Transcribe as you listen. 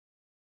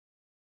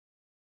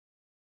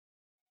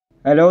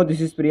Hello, this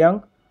is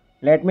Priyank.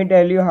 Let me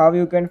tell you how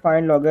you can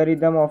find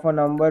logarithm of a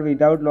number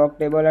without log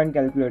table and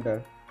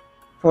calculator.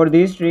 For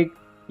this trick,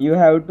 you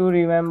have to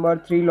remember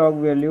three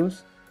log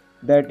values,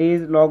 that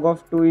is log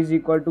of 2 is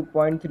equal to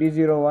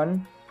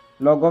 0.301,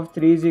 log of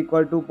 3 is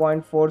equal to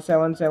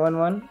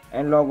 0.4771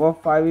 and log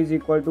of 5 is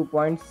equal to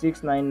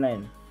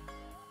 0.699.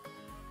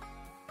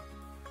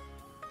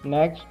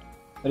 Next,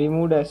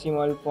 remove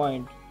decimal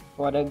point.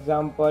 For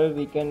example,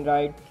 we can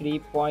write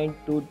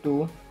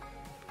 3.22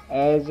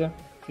 as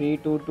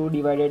 322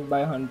 divided by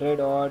 100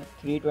 or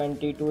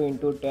 322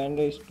 into 10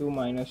 raised to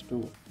minus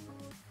 2.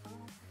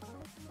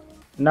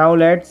 Now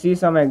let's see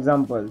some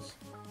examples.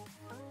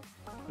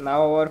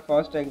 Now our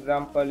first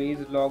example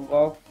is log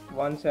of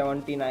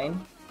 179.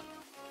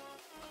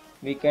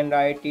 We can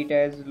write it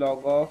as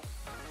log of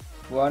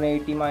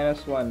 180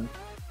 minus 1.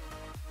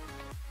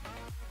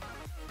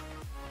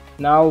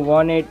 Now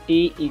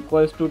 180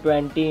 equals to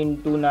 20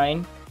 into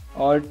 9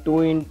 or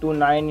 2 into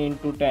 9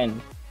 into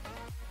 10.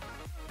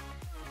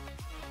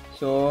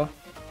 So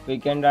we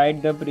can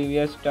write the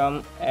previous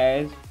term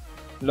as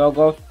log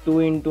of 2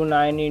 into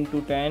 9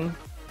 into 10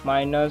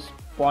 minus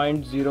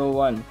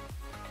 0.01.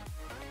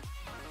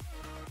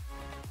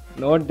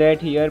 Note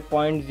that here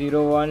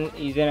 0.01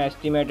 is an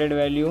estimated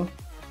value.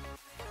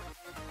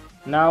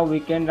 Now we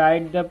can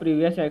write the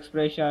previous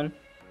expression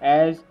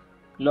as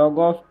log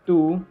of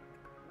 2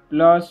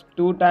 plus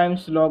 2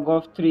 times log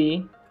of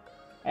 3,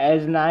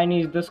 as 9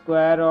 is the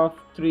square of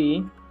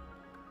 3,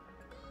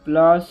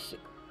 plus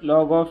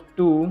log of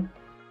 2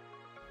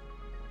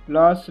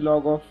 plus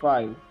log of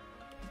 5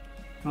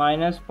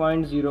 minus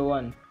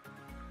 0.01.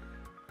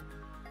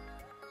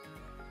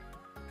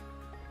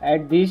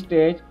 At this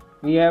stage,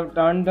 we have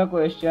turned the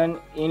question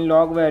in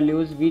log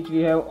values which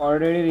we have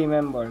already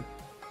remembered.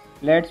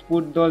 Let's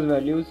put those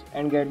values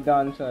and get the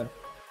answer.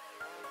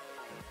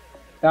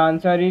 The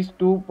answer is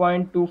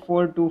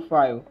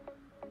 2.2425,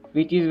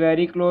 which is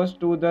very close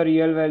to the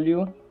real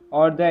value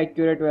or the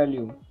accurate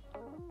value.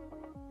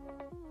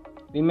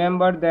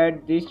 Remember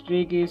that this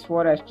trick is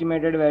for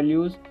estimated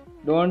values,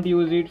 don't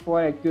use it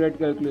for accurate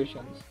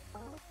calculations.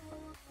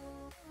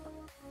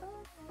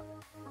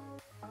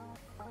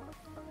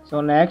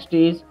 So next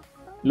is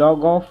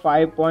log of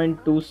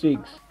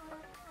 5.26,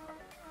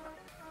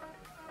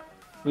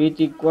 which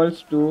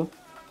equals to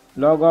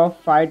log of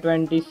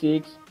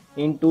 526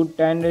 into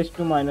 10 raised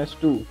to minus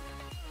 2.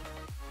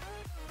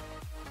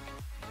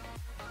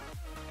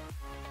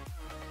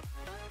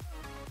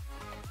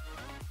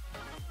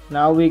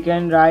 Now we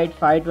can write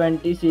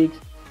 526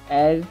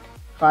 as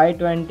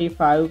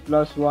 525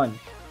 plus 1.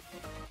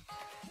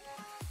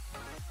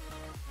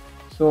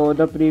 So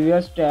the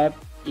previous step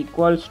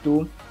equals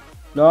to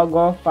log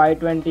of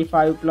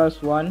 525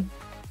 plus 1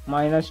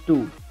 minus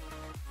 2.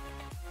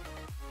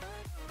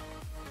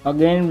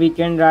 Again we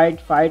can write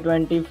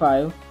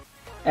 525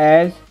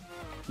 as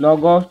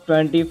log of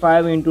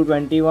 25 into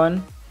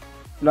 21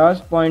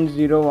 plus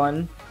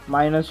 0.01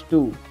 minus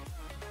 2.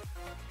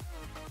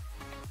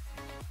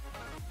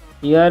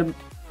 Here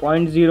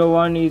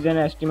 0.01 is an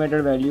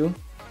estimated value.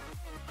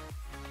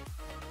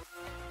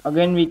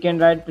 Again we can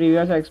write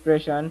previous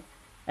expression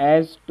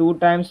as 2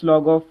 times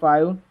log of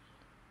 5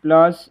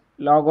 plus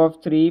log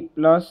of 3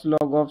 plus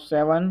log of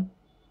 7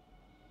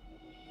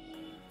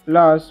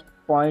 plus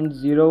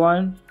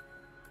 0.01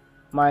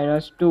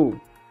 minus 2.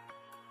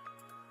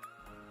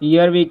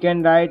 Here we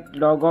can write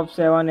log of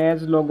 7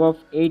 as log of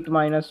 8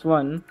 minus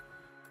 1.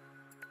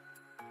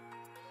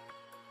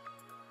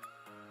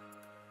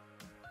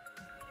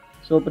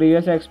 So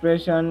previous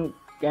expression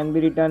can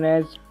be written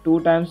as 2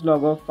 times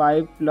log of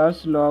 5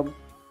 plus log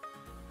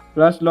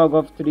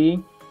of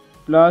 3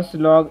 plus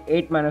log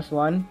 8 minus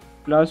 1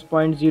 plus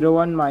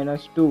 0.01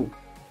 minus 2.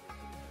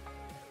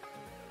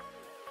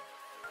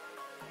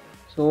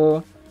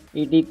 So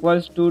it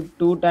equals to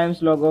 2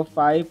 times log of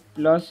 5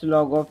 plus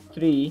log of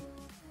 3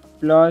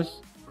 plus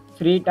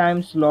 3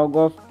 times log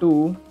of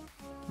 2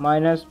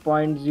 minus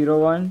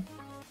 0.01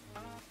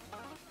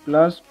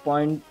 plus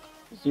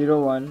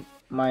 0.01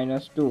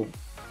 minus 2.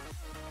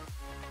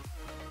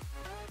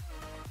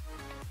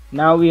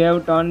 Now we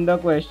have turned the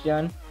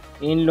question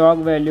in log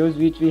values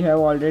which we have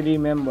already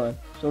remembered,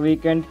 so we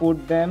can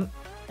put them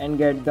and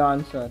get the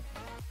answer.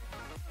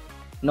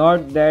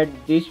 Note that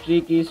this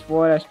trick is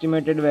for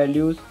estimated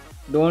values,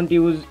 don't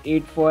use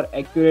it for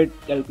accurate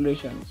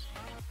calculations.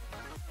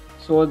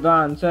 So the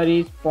answer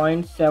is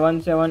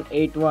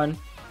 0.7781,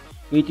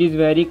 which is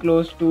very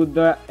close to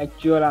the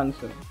actual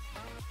answer.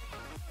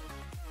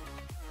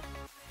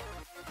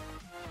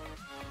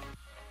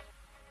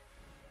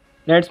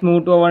 Let's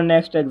move to our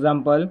next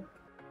example.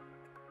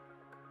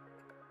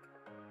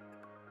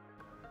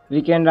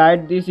 We can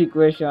write this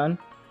equation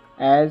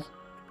as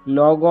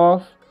log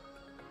of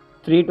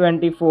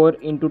 324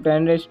 into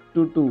 10 raised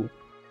to 2.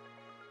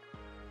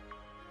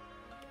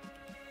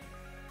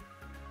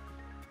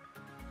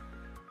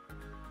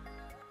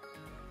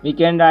 We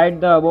can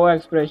write the above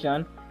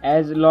expression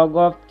as log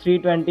of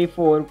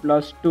 324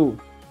 plus 2.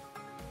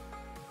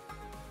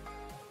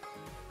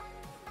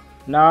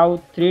 Now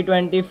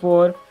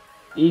 324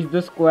 is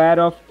the square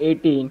of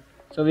 18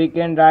 So we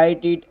can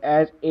write it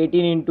as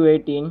 18 into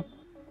 18.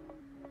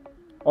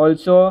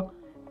 Also,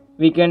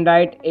 we can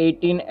write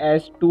 18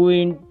 as 2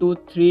 into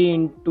 3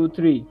 into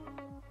 3.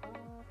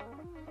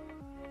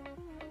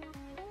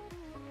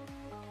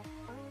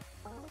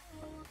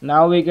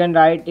 Now we can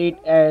write it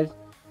as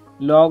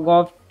log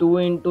of 2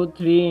 into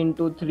 3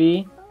 into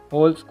 3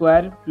 whole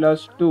square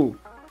plus 2.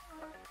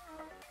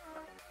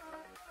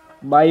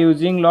 By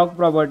using log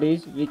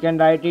properties, we can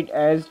write it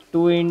as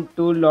 2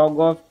 into log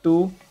of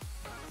 2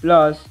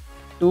 plus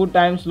 2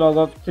 times log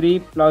of 3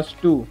 plus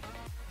 2.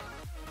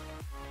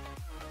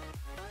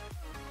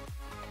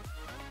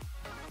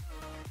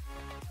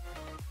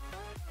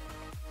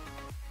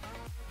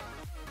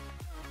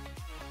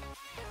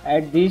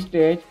 At this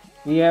stage,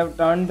 we have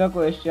turned the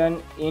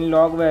question in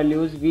log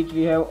values which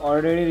we have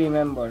already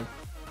remembered.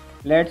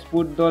 Let's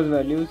put those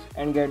values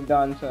and get the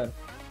answer.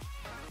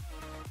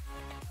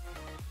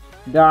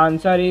 The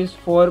answer is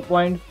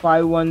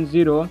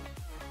 4.510,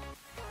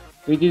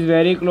 which is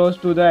very close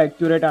to the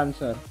accurate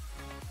answer.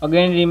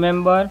 Again,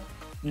 remember,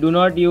 do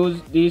not use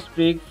this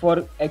trick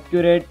for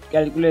accurate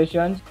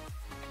calculations.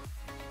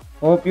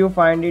 Hope you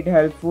find it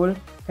helpful.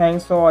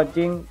 Thanks for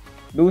watching.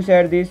 Do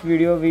share this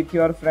video with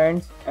your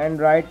friends and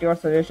write your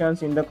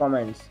suggestions in the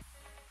comments.